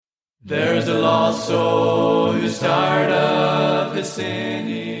There's a lost soul who's tired of his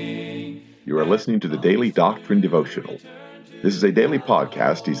sinning. You are listening to the Daily Doctrine Devotional. This is a daily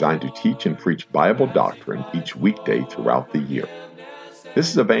podcast designed to teach and preach Bible doctrine each weekday throughout the year.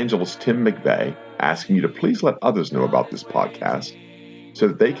 This is Evangelist Tim McVeigh asking you to please let others know about this podcast so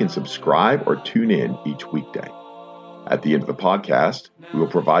that they can subscribe or tune in each weekday. At the end of the podcast, we will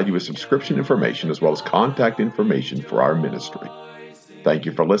provide you with subscription information as well as contact information for our ministry. Thank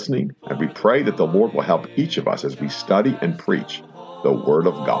you for listening, and we pray that the Lord will help each of us as we study and preach the Word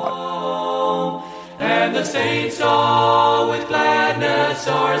of God. And the saints all with gladness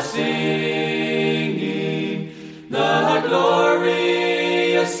are singing the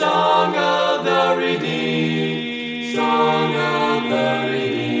glorious song of the redeemed, song of the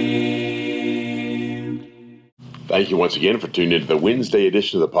redeemed. Thank you once again for tuning into the Wednesday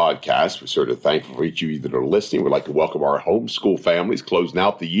edition of the podcast. We're certainly thankful for each of you that are listening. We'd like to welcome our homeschool families closing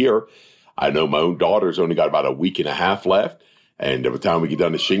out the year. I know my own daughter's only got about a week and a half left. And by the time we get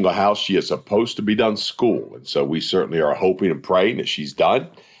done to Shingle House, she is supposed to be done school. And so we certainly are hoping and praying that she's done.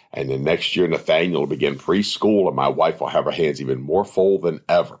 And then next year, Nathaniel will begin preschool, and my wife will have her hands even more full than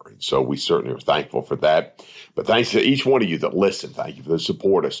ever. And so we certainly are thankful for that. But thanks to each one of you that listen. Thank you for the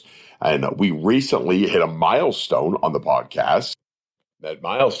support us. And we recently hit a milestone on the podcast. That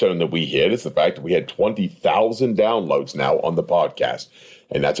milestone that we hit is the fact that we had 20,000 downloads now on the podcast.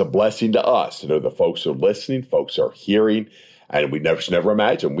 And that's a blessing to us to know the folks are listening, folks are hearing. And we never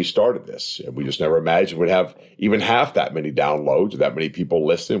imagined when we started this. And we just never imagined we'd have even half that many downloads or that many people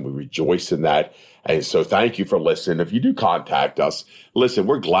listening. We rejoice in that. And so thank you for listening. If you do contact us, listen,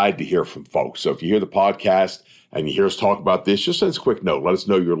 we're glad to hear from folks. So if you hear the podcast and you hear us talk about this, just send us a quick note. Let us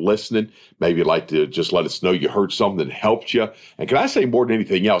know you're listening. Maybe you'd like to just let us know you heard something that helped you. And can I say more than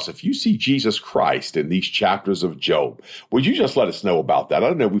anything else, if you see Jesus Christ in these chapters of Job, would you just let us know about that? I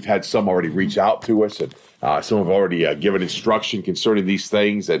don't know. We've had some already reach out to us, and some have already given instruction concerning these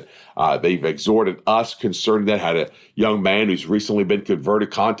things, and they've exhorted us concerning that. Had a young man who's recently been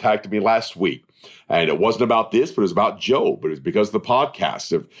converted contacted me last week. And it wasn't about this, but it was about Job. But it was because of the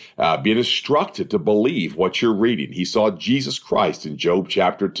podcast of being instructed to believe what you're reading. He saw Jesus Christ in Job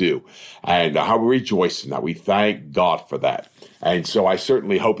chapter 2. And how we rejoice in that. We thank God for that. And so I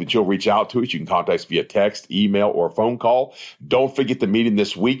certainly hope that you'll reach out to us. You can contact us via text, email, or phone call. Don't forget the meeting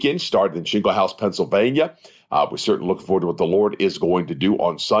this weekend, started in Shingle House, Pennsylvania. We're certainly looking forward to what the Lord is going to do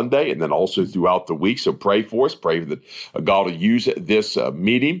on Sunday and then also throughout the week. So pray for us. Pray that God will use this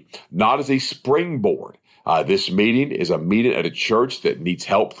meeting not as a springboard. This meeting is a meeting at a church that needs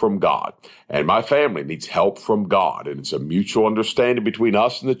help from God. And my family needs help from God. And it's a mutual understanding between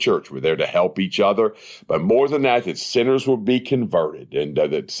us and the church. We're there to help each other. But more than that sinners would be converted and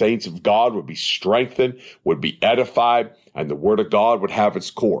that saints of God would be strengthened, would be edified, and the word of God would have its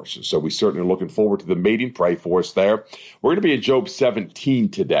course. And so we certainly are looking forward to the meeting. Pray for us there. We're going to be in Job 17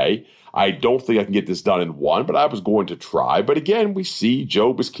 today. I don't think I can get this done in one, but I was going to try. But again, we see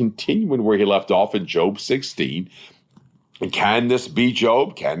Job is continuing where he left off in Job 16. And can this be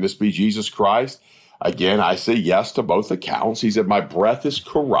Job? Can this be Jesus Christ? Again, I say yes to both accounts. He said, my breath is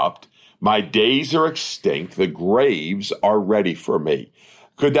corrupt. My days are extinct. The graves are ready for me.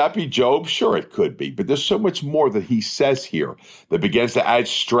 Could that be Job? Sure, it could be. But there's so much more that he says here that begins to add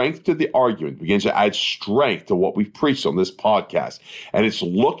strength to the argument, begins to add strength to what we've preached on this podcast. And it's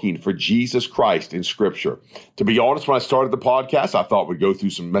looking for Jesus Christ in Scripture. To be honest, when I started the podcast, I thought we'd go through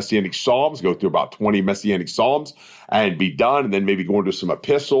some Messianic Psalms, go through about 20 Messianic Psalms and be done, and then maybe go into some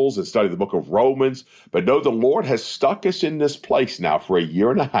epistles and study the book of Romans. But no, the Lord has stuck us in this place now for a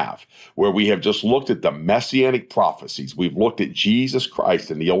year and a half where we have just looked at the Messianic prophecies. We've looked at Jesus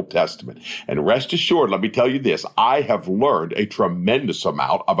Christ in the Old Testament. And rest assured, let me tell you this, I have learned a tremendous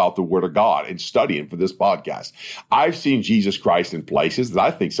amount about the Word of God in studying for this podcast. I've seen Jesus Christ in places that I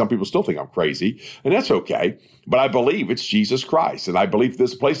think some people still think I'm crazy, and that's okay. But I believe it's Jesus Christ, and I believe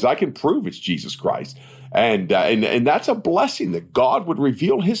there's places I can prove it's Jesus Christ. And that's a blessing that God would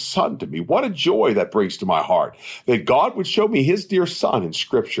reveal his son to me. What a joy that brings to my heart, that God would show me his dear son in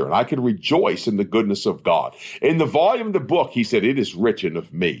Scripture, and I could rejoice in the goodness of God. In the volume of the book, he said, it is written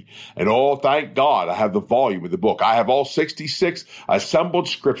of me. And oh, thank God I have the volume of the book. I have all 66 assembled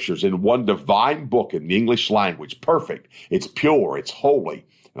Scriptures in one divine book in the English language. Perfect. It's pure. It's holy.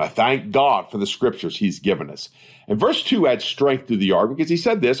 And I thank God for the Scriptures he's given us. And verse 2 adds strength to the argument because he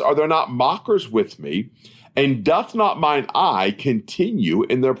said this, are there not mockers with me? And doth not mine eye continue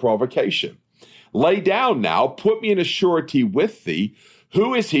in their provocation? Lay down now, put me in a surety with thee.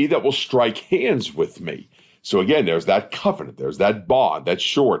 Who is he that will strike hands with me? So again, there's that covenant, there's that bond, that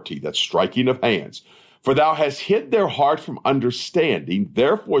surety, that striking of hands. For thou hast hid their heart from understanding,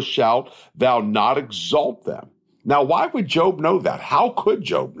 therefore shalt thou not exalt them. Now, why would Job know that? How could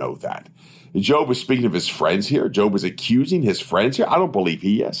Job know that? Job is speaking of his friends here. Job is accusing his friends here. I don't believe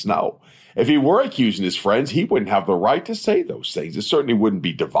he is. No. If he were accusing his friends, he wouldn't have the right to say those things. It certainly wouldn't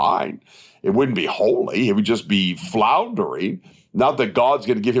be divine. It wouldn't be holy. It would just be floundering. Not that God's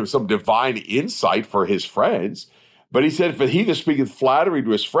going to give him some divine insight for his friends. But he said, "For he that speaketh flattery to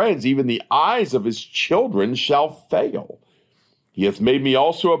his friends, even the eyes of his children shall fail. He hath made me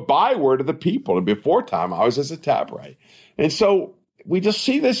also a byword of the people, and before time I was as a tabrets." And so we just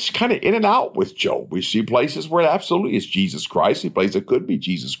see this kind of in and out with Job. We see places where it absolutely is Jesus Christ. We see places it could be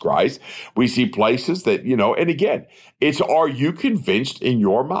Jesus Christ. We see places that, and again, it's, are you convinced in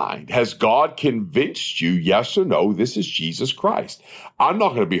your mind? Has God convinced you, yes or no, this is Jesus Christ? I'm not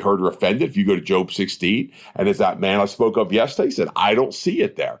going to be hurt or offended if you go to Job 16, and as that man I spoke of yesterday said, I don't see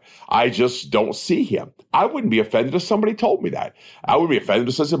it there. I just don't see him. I wouldn't be offended if somebody told me that. I would be offended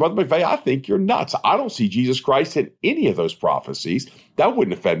if somebody said, Brother McVeigh, I think you're nuts. I don't see Jesus Christ in any of those prophecies. That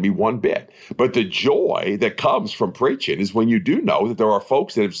wouldn't offend me one bit. But the joy that comes from preaching is when you do know that there are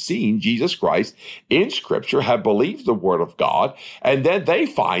folks that have seen Jesus Christ in Scripture, have believed the Word of God, and then they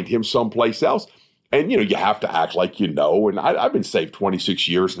find him someplace else. And, you have to act like you know. And I've been saved 26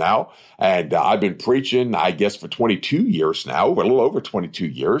 years now, and I've been preaching, I guess, for 22 years now, a little over 22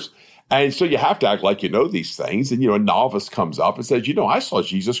 years. And so you have to act like you know these things. And, a novice comes up and says, I saw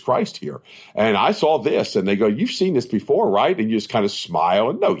Jesus Christ here, and I saw this. And they go, you've seen this before, right? And you just kind of smile.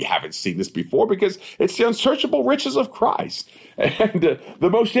 And no, you haven't seen this before, because it's the unsearchable riches of Christ. And the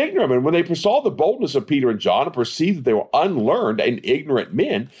most ignorant, and when they saw the boldness of Peter and John and perceived that they were unlearned and ignorant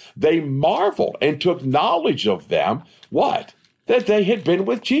men, they marveled and took knowledge of them, what? That they had been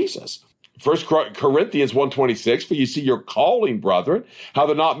with Jesus. 1 Corinthians 1:26, for you see your calling, brethren, how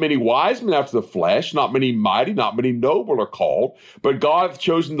there are not many wise men after the flesh, not many mighty, not many noble are called, but God hath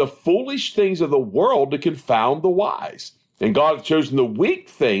chosen the foolish things of the world to confound the wise. And God hath chosen the weak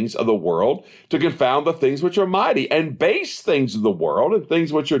things of the world to confound the things which are mighty, and base things of the world and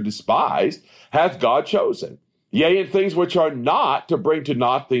things which are despised hath God chosen. Yea, and things which are not, to bring to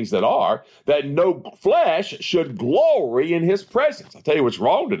naught things that are, that no flesh should glory in his presence. I'll tell you what's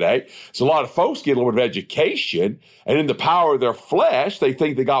wrong today. So a lot of folks get a little bit of education, and in the power of their flesh, they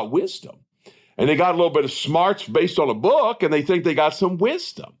think they got wisdom. And they got a little bit of smarts based on a book, and they think they got some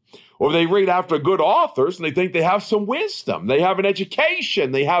wisdom. Or they read after good authors, and they think they have some wisdom. They have an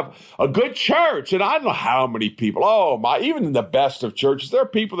education. They have a good church. And I don't know how many people, even in the best of churches, there are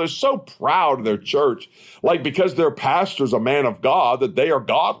people that are so proud of their church, like because their pastor's a man of God, that they are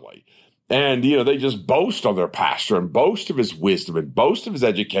godly. And, they just boast on their pastor and boast of his wisdom and boast of his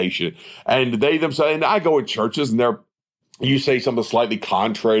education. And they themselves, and I go in churches, and you say something slightly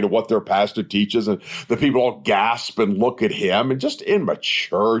contrary to what their pastor teaches, and the people all gasp and look at him, and just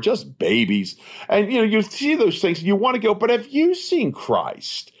immature, just babies. And, you see those things, and you want to go, but have you seen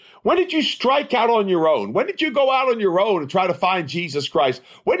Christ? When did you strike out on your own? When did you go out on your own and try to find Jesus Christ?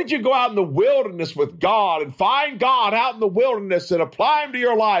 When did you go out in the wilderness with God and find God out in the wilderness and apply him to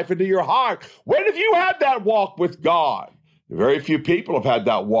your life and to your heart? When have you had that walk with God? Very few people have had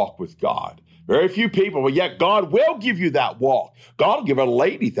that walk with God. Very few people, but yet God will give you that walk. God will give a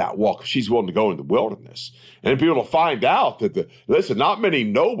lady that walk if she's willing to go in the wilderness. And people will find out that, not many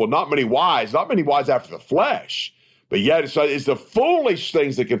noble, not many wise after the flesh, but yet it's the foolish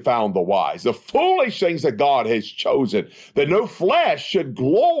things that confound the wise, the foolish things that God has chosen, that no flesh should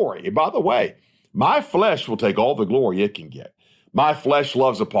glory. And by the way, my flesh will take all the glory it can get. My flesh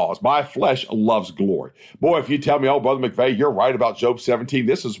loves applause. My flesh loves glory. Boy, if you tell me, Brother McVeigh, you're right about Job 17.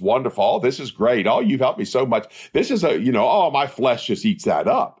 This is wonderful. Oh, this is great. Oh, you've helped me so much. This is my flesh just eats that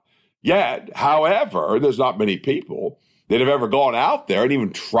up. Yet, however, there's not many people that have ever gone out there and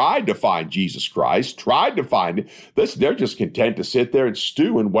even tried to find Jesus Christ, tried to find it. They're just content to sit there and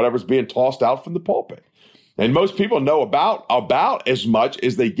stew in whatever's being tossed out from the pulpit. And most people know about as much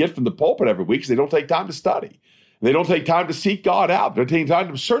as they get from the pulpit every week because they don't take time to study. They don't take time to seek God out. They don't take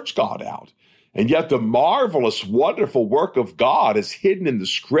time to search God out. And yet the marvelous, wonderful work of God is hidden in the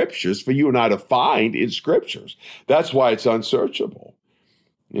Scriptures for you and I to find in Scriptures. That's why it's unsearchable.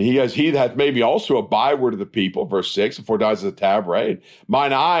 And he hath made me also a byword of the people, verse 6, before dies as a tabrets.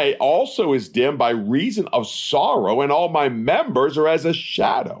 Mine eye also is dim by reason of sorrow, and all my members are as a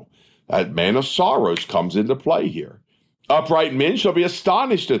shadow. That man of sorrows comes into play here. Upright men shall be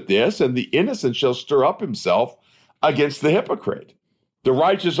astonished at this, and the innocent shall stir up himself against the hypocrite. The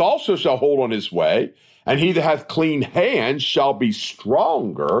righteous also shall hold on his way, and he that hath clean hands shall be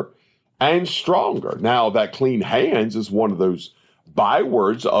stronger and stronger. Now, that clean hands is one of those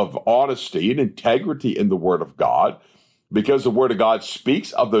bywords of honesty and integrity in the Word of God, because the Word of God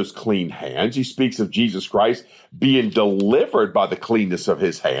speaks of those clean hands. He speaks of Jesus Christ being delivered by the cleanness of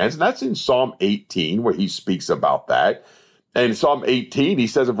his hands. And that's in Psalm 18, where he speaks about that. And in Psalm 18, he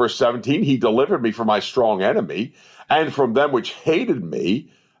says in verse 17, he delivered me from my strong enemy and from them which hated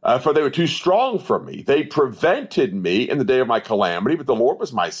me, for they were too strong for me. They prevented me in the day of my calamity, but the Lord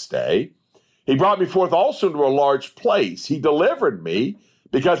was my stay. He brought me forth also into a large place. He delivered me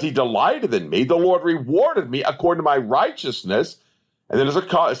because he delighted in me. The Lord rewarded me according to my righteousness. And then there's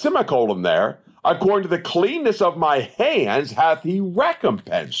a semicolon there. According to the cleanness of my hands hath he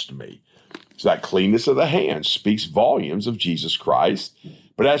recompensed me. So that cleanness of the hands speaks volumes of Jesus Christ.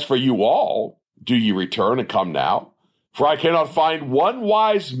 But as for you all, do ye return and come now? For I cannot find one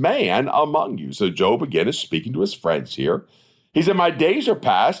wise man among you. So Job again is speaking to his friends here. He said, my days are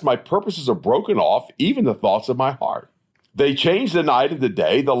past, my purposes are broken off, even the thoughts of my heart. They change the night and the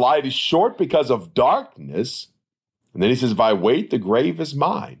day. The light is short because of darkness. And then he says, if I wait, the grave is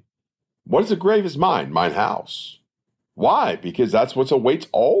mine. What is the grave is mine? Mine house. Why? Because that's what awaits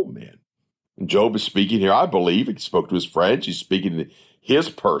all men. And Job is speaking here, I believe. He spoke to his friends. He's speaking to his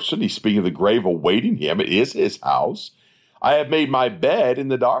person. He's speaking of the grave awaiting him. It is his house. I have made my bed in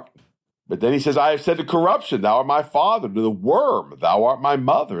the darkness. But then he says, I have said to corruption, thou art my father, to the worm, thou art my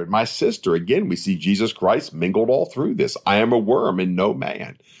mother and my sister. Again, we see Jesus Christ mingled all through this. I am a worm and no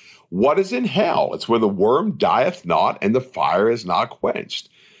man. What is in hell? It's where the worm dieth not and the fire is not quenched.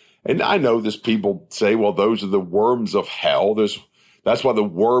 And I know this people say, well, those are the worms of hell. That's why the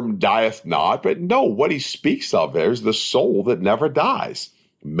worm dieth not. But no, what he speaks of there is the soul that never dies.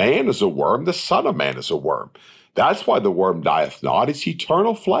 Man is a worm. The Son of Man is a worm. That's why the worm dieth not. It's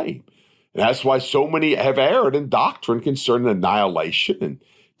eternal flame. And that's why so many have erred in doctrine concerning annihilation and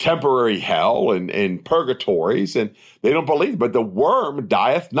temporary hell and purgatories, and they don't believe. But the worm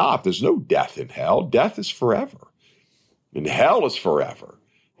dieth not. There's no death in hell. Death is forever. And hell is forever.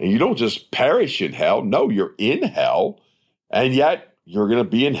 And you don't just perish in hell. No, you're in hell, and yet you're going to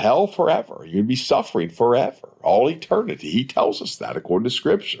be in hell forever. You're going to be suffering forever, all eternity. He tells us that according to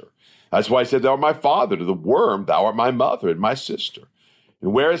Scripture. That's why I said, thou art my father, to the worm, thou art my mother and my sister.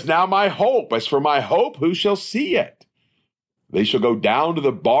 And where is now my hope? As for my hope, who shall see it? They shall go down to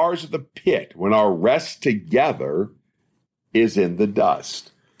the bars of the pit when our rest together is in the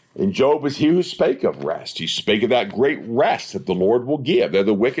dust. And Job is he who spake of rest. He spake of that great rest that the Lord will give. There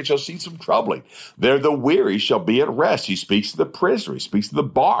the wicked shall see some troubling. There the weary shall be at rest. He speaks to the prisoner. He speaks to the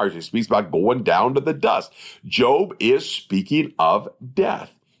bars. He speaks about going down to the dust. Job is speaking of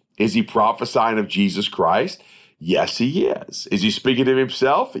death. Is he prophesying of Jesus Christ? Yes, he is. Is he speaking of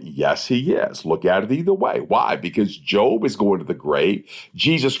himself? Yes, he is. Look at it either way. Why? Because Job is going to the grave.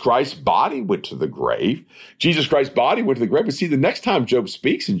 Jesus Christ's body went to the grave. Jesus Christ's body went to the grave. But see, the next time Job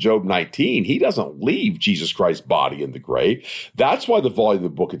speaks in Job 19, he doesn't leave Jesus Christ's body in the grave. That's why the volume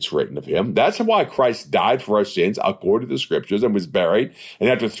of the book is written of him. That's why Christ died for our sins according to the Scriptures and was buried, and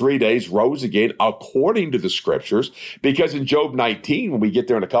after 3 days rose again according to the Scriptures. Because in Job 19, when we get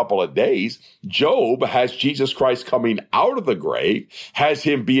there in a couple of days, Job has Jesus Christ coming out of the grave, has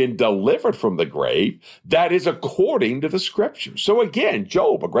him being delivered from the grave. That is according to the Scriptures. So again,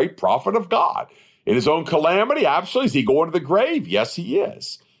 Job, a great prophet of God. In his own calamity, absolutely. Is he going to the grave? Yes, he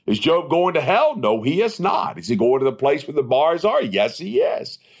is. Is Job going to hell? No, he is not. Is he going to the place where the bars are? Yes, he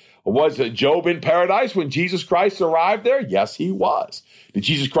is. Was Job in paradise when Jesus Christ arrived there? Yes, he was. Did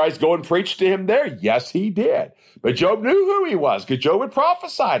Jesus Christ go and preach to him there? Yes, he did. But Job knew who he was because Job had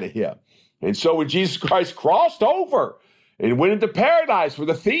prophesied to him. And so when Jesus Christ crossed over and went into paradise where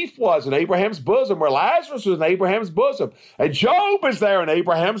the thief was in Abraham's bosom, where Lazarus was in Abraham's bosom, and Job is there in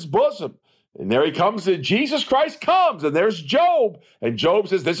Abraham's bosom, and there he comes, and Jesus Christ comes, and there's Job. And Job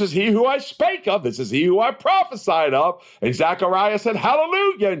says, this is he who I spake of. This is he who I prophesied of. And Zechariah said,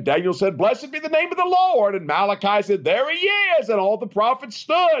 hallelujah. And Daniel said, blessed be the name of the Lord. And Malachi said, there he is. And all the prophets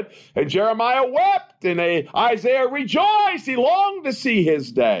stood. And Jeremiah wept. And Isaiah rejoiced. He longed to see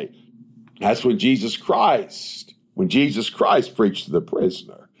his day. That's when Jesus Christ preached to the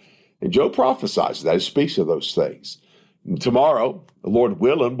prisoner. And Job prophesies that. He speaks of those things. And tomorrow, the Lord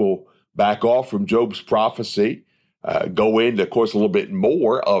willing, will back off from Job's prophecy, go into, of course, a little bit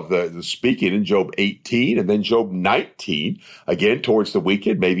more of the speaking in Job 18 and then Job 19. Again, towards the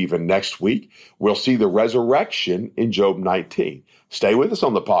weekend, maybe even next week, we'll see the resurrection in Job 19. Stay with us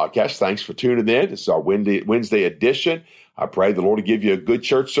on the podcast. Thanks for tuning in. This is our Wednesday edition. I pray the Lord will give you a good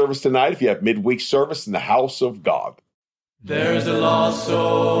church service tonight if you have midweek service in the house of God. There's a lost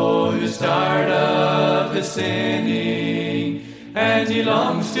soul who's tired of his sinning, and he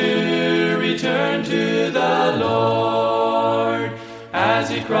longs to return to the Lord. as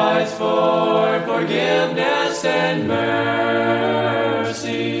he cries for forgiveness and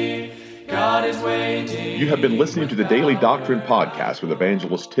mercy. God is waiting. You have been listening to the Daily Doctrine Podcast with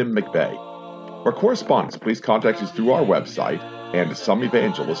Evangelist Tim McVeigh. For correspondence, please contact us through our website and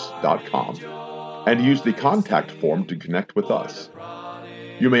someevangelists.com and use the contact form to connect with us.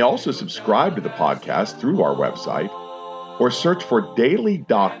 You may also subscribe to the podcast through our website or search for Daily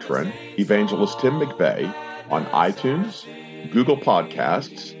Doctrine Evangelist Tim McVeigh on iTunes, Google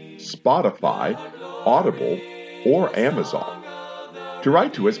Podcasts, Spotify, Audible, or Amazon. To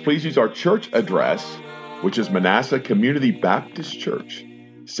write to us, please use our church address, which is Manasseh Community Baptist Church,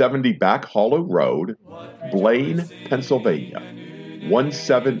 70 Back Hollow Road, Blaine, Pennsylvania,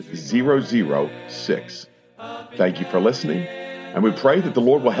 17006. Thank you for listening, and we pray that the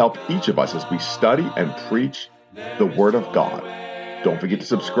Lord will help each of us as we study and preach the Word of God. Don't forget to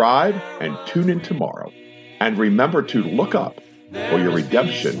subscribe and tune in tomorrow. And remember to look up, for your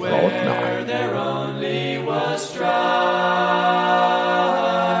redemption draweth nigh. There only was strife.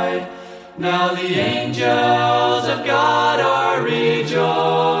 Now the angels of God are rejoicing,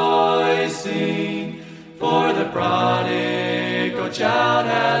 for the prodigal child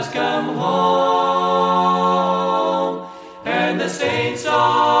has come home, and the saints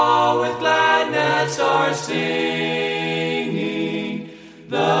all with gladness are singing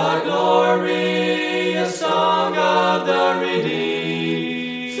the glory